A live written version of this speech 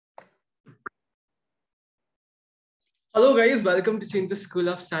Hello guys, welcome to Cheenta School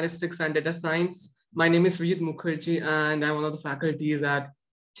of Statistics and Data Science. My name is Vijit Mukherjee and I'm one of the faculties at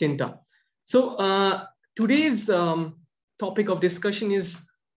Cheenta. So today's topic of discussion is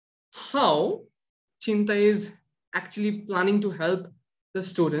how Cheenta is actually planning to help the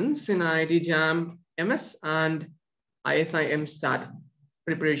students in IIT JAM MS and ISI MStat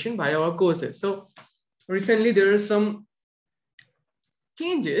preparation by our courses. So recently there are some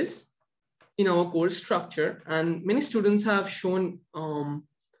changes in our course structure, and many students have shown the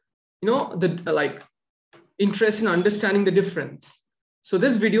interest in understanding the difference. So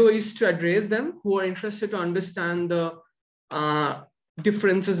this video is to address them who are interested to understand the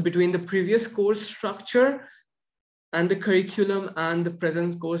differences between the previous course structure and the curriculum and the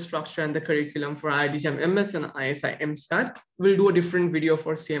present course structure and the curriculum for IIT JAM MS and ISI MStat. We'll do a different video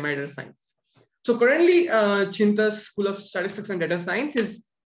for CMI Data Science. So currently, Cheenta School of Statistics and Data Science is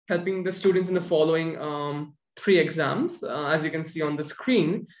helping the students in the following three exams, as you can see on the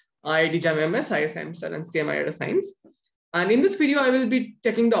screen: IIT JAM MS, ISI MStat, and CMI Data Science. And in this video, I will be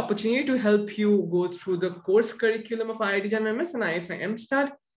taking the opportunity to help you go through the course curriculum of IIT JAM MS and ISI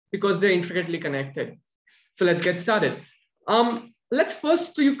MStat because they're intricately connected. So let's get started. Let's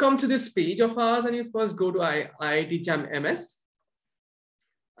first, you come to this page of ours and you first go to IIT JAM MS.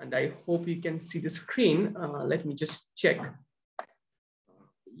 And I hope you can see the screen. Let me just check.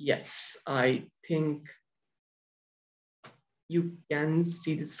 Yes, I think you can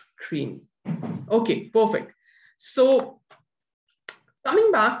see the screen. Okay, perfect. So coming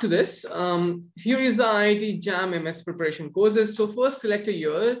back to this, here is the IIT JAM MS preparation courses. So first select a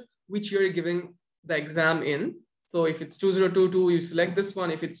year which you're giving the exam in. So if it's 2022, you select this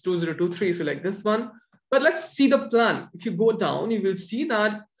one. If it's 2023, select this one. But let's see the plan. If you go down, you will see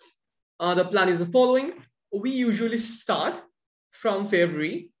that the plan is the following. We usually start from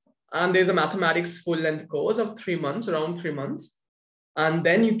February, and there's a mathematics full length course of 3 months, around 3 months. And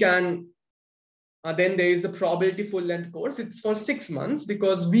then you can, then there is a probability full length course. It's for 6 months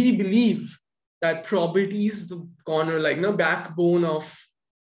because we believe that probability is the backbone of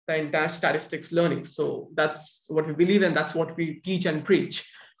the entire statistics learning. So that's what we believe and that's what we teach and preach.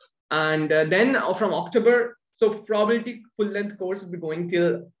 And then from October, so probability full length course will be going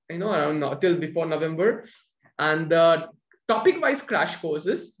till, around till before November. And the topic-wise crash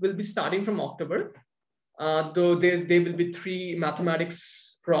courses will be starting from October, though there will be 3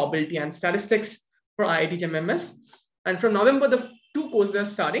 mathematics, probability, and statistics for IIT JAM MS. And from November, the 2 courses are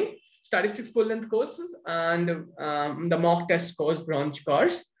starting: statistics full-length courses and the mock test course, bronze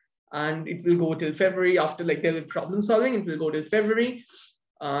course. And it will go till February. After there will be problem solving, it will go till February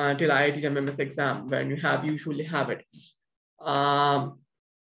till IIT JAM MS exam, when you usually have it.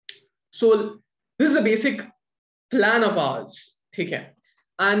 So this is a basic plan of ours. Take care.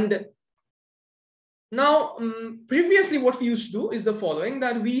 And now, previously, what we used to do is the following: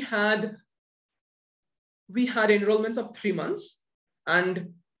 that we had enrollments of 3 months,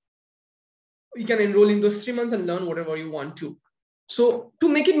 and you can enroll in those 3 months and learn whatever you want to. So to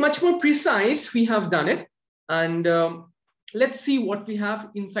make it much more precise, we have done it. And let's see what we have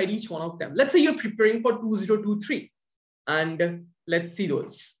inside each one of them. Let's say you're preparing for 2023, and let's see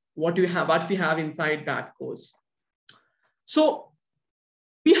those. What we have inside that course. So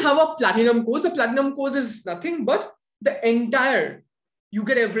we have a platinum course. A platinum course is nothing but the entire, you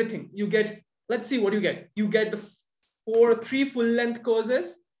get everything. You get, let's see what you get. You get the 3 full-length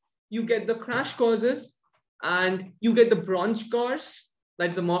courses, you get the crash courses, and you get the bronze course,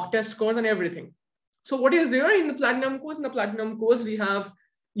 that's the mock test course, and everything. So what is there in the platinum course? In the platinum course, we have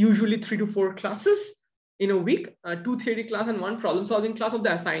usually 3 to 4 classes in a week, 2 theory class and 1 problem solving class of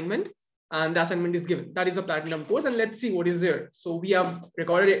the assignment. And the assignment is given. That is a platinum course. And let's see what is there. So we have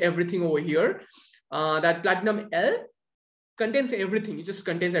recorded everything over here. That platinum L contains everything. It just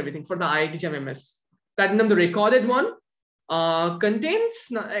contains everything for the IIT JAM MS. Platinum, the recorded one,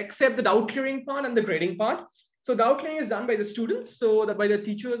 contains, except the doubt clearing part and the grading part. So doubt clearing is done by the students. So by the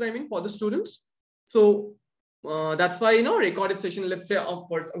teachers, for the students. So that's why, recorded session, let's say, of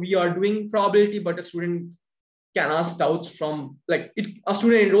course, we are doing probability, but a student can ask doubts from, a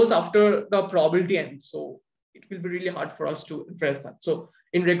student enrolls after the probability ends. So it will be really hard for us to address that. So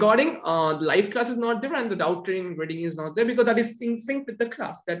in recording, the live class is not there and the doubt clearing grading is not there because that is in sync with the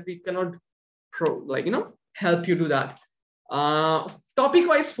class, that we cannot help you do that.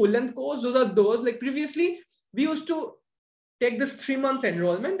 Topic-wise full-length course, those are those. Like previously, we used to take this 3 months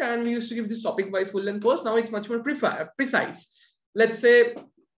enrollment and we used to give this topic-wise full-length course. Now it's much more precise. Let's say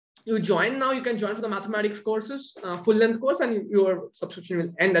you join now, you can join for the mathematics courses, full-length course, and your subscription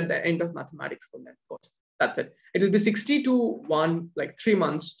will end at the end of mathematics full-length course. That's it. It will be 60 to 3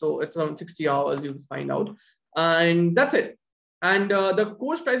 months. So it's around 60 hours, you'll find out. And that's it. And the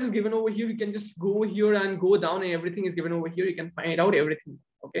course price is given over here. You can just go here and go down, and everything is given over here. You can find out everything.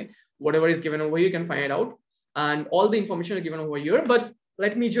 Okay, whatever is given over here, you can find it out, and all the information is given over here. But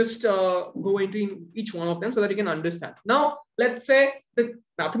let me just go into each one of them so that you can understand. Now, let's say the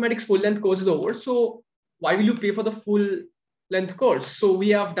mathematics full length course is over. So why will you pay for the full length course? So we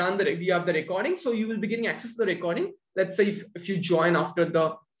have the recording. So you will be getting access to the recording. Let's say if you join after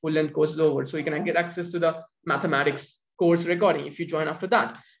the full length course is over, so you can get access to the mathematics course recording if you join after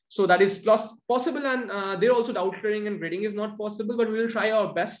that. So that is possible, and there also doubt clearing and grading is not possible, but we will try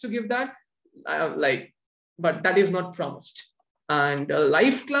our best to give that. But that is not promised. And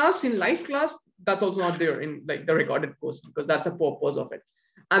live class, that's also not there in like the recorded course, because that's a purpose of it.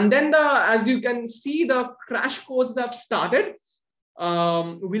 And then as you can see, the crash courses have started.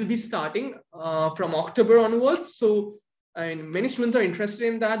 Will be starting from October onwards. So many students are interested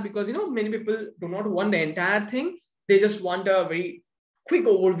in that, because many people do not want the entire thing. They just want a very quick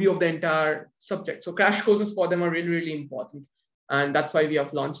overview of the entire subject. So crash courses for them are really, really important. And that's why we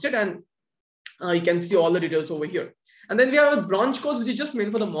have launched it. And you can see all the details over here. And then we have a branch course, which is just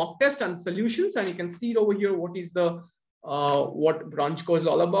meant for the mock test and solutions. And you can see it over here, what is the what branch course is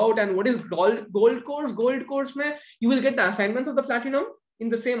all about, and what is gold course. Gold course mein you will get the assignments of the platinum in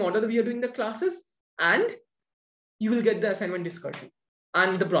the same order that we are doing the classes, and you will get the assignment discussion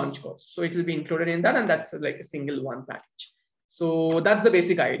and the branch course. So it will be included in that, and that's like a single one package. So that's the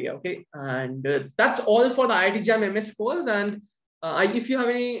basic idea. Okay, and that's all for the IIT JAM MS course. And if you have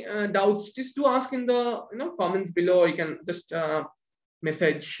any doubts, just do ask in the comments below. You can just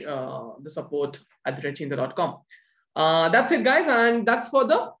message the support at cheenta.com. That's it, guys, and that's for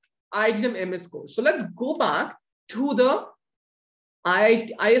the IIT JAM MS course. So let's go back to the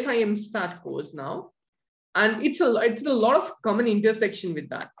ISI MStat course now, and it's a lot of common intersection with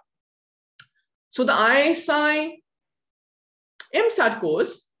that. So the ISI MStat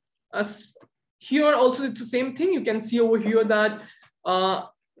course, here also it's the same thing. You can see over here that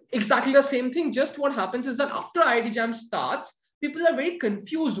exactly the same thing. Just what happens is that after IIT JAM starts, people are very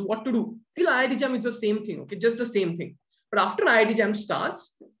confused what to do. Till IIT JAM, it's the same thing, okay, just the same thing. But after IIT JAM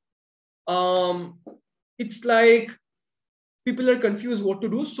starts, it's like people are confused what to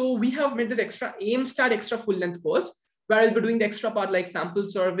do. So we have made this extra MStat extra full length course, where I'll be doing the extra part like sample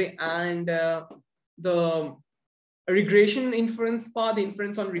survey and the regression inference part, the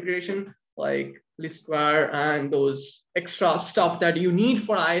inference on regression, like list square and those extra stuff that you need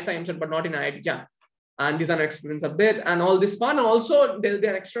for ISI MStat, but not in IIT JAM. And designer experience a bit and all this fun. And also there'll be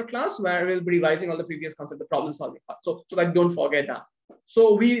an extra class where we'll be revising all the previous concepts, the problem solving part. So that don't forget that.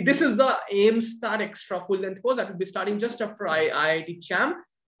 So this is the MStat extra full length course that will be starting just after IIT JAM.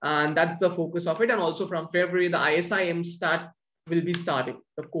 And that's the focus of it. And also from February, the ISI MStat will be starting.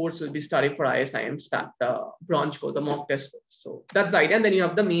 The course will be starting for ISI MStat, the branch course, the mock test course. So that's the idea. And then you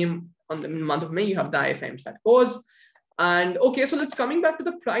have the on the month of May, you have the ISI MStat course. And okay, so let's coming back to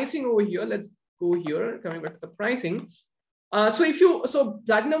the pricing over here. Let's go here, coming back to the pricing. So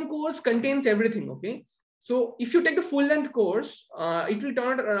platinum course contains everything. Okay. So if you take the full length course, it will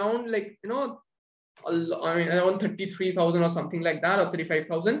turn around like, around 33,000 or something like that, or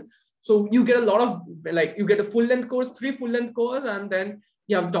 35,000. So you get a lot of, like, you get a full length course, 3 full length course, and then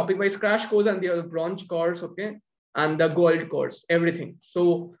you have topic wise crash course and the bronze course. Okay. And the gold course, everything.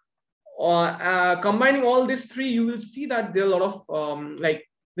 So combining all these 3, you will see that there are a lot of, like,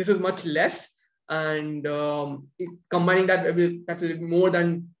 this is much less. And combining that will be more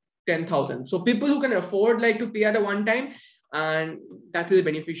than 10,000. So people who can afford like to pay at a one time, and that will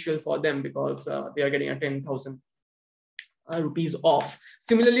be beneficial for them, because they are getting a 10,000 rupees off.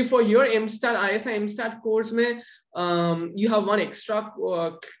 Similarly for your MStat, ISI MStat course, you have one extra,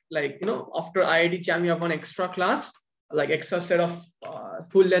 after IIT JAM, you have one extra class, like extra set of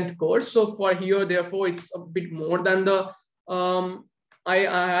full length course. So for here, therefore, it's a bit more than the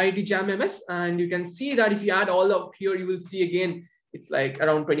IIT JAM MS, and you can see that if you add all up here, you will see again it's like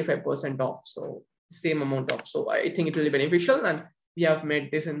around 25% off. So same amount off. So I think it will be beneficial, and we have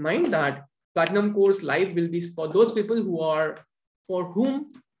made this in mind that platinum course live will be for those people for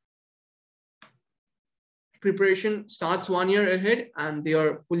whom preparation starts 1 year ahead and they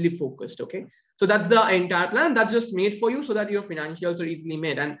are fully focused. Okay, so that's the entire plan. That's just made for you so that your financials are easily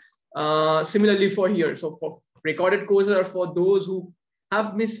made. And similarly for here, so for recorded courses are for those who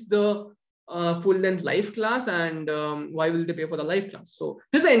have missed the full length live class, and why will they pay for the live class? So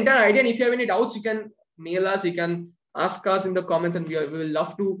this is the entire idea. And if you have any doubts, you can mail us, you can ask us in the comments, and we will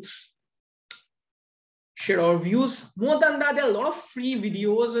love to share our views. More than that, there are a lot of free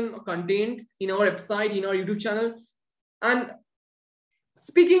videos and content in our website, in our YouTube channel. And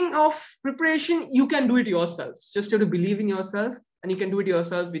Speaking of preparation, you can do it yourself. Just have to believe in yourself, and you can do it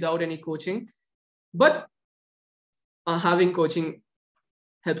yourself without any coaching. But having coaching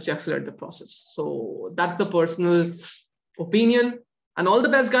helps you accelerate the process. So that's the personal opinion. And all the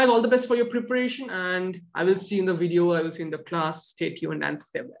best, guys. All the best for your preparation. And I will see you in the video. I will see you in the class. Stay tuned and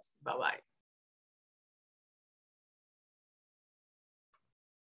stay blessed. Bye-bye.